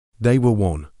They were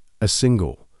one, a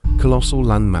single, colossal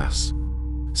landmass.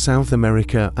 South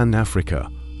America and Africa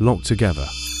locked together.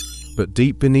 But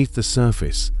deep beneath the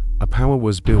surface, a power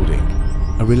was building,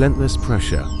 a relentless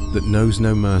pressure that knows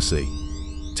no mercy.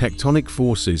 Tectonic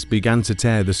forces began to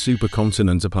tear the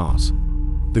supercontinent apart.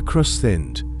 The crust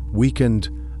thinned, weakened,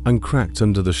 and cracked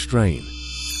under the strain.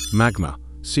 Magma,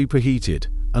 superheated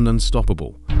and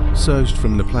unstoppable, surged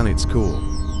from the planet's core,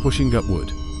 pushing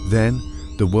upward. Then,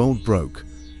 the world broke.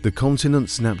 The continent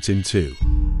snapped in two.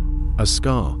 A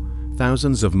scar,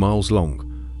 thousands of miles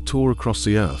long, tore across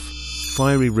the Earth.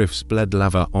 Fiery rifts bled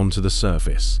lava onto the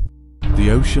surface. The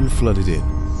ocean flooded in,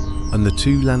 and the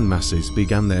two landmasses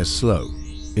began their slow,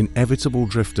 inevitable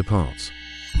drift apart.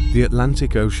 The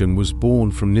Atlantic Ocean was born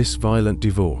from this violent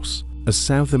divorce. As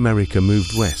South America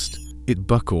moved west, it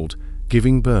buckled,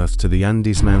 giving birth to the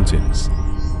Andes Mountains.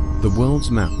 The world's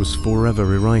map was forever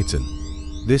rewritten.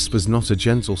 This was not a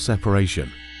gentle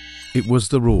separation. It was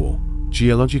the raw,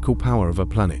 geological power of a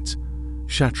planet,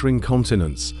 shattering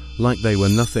continents like they were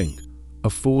nothing, a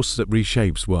force that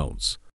reshapes worlds.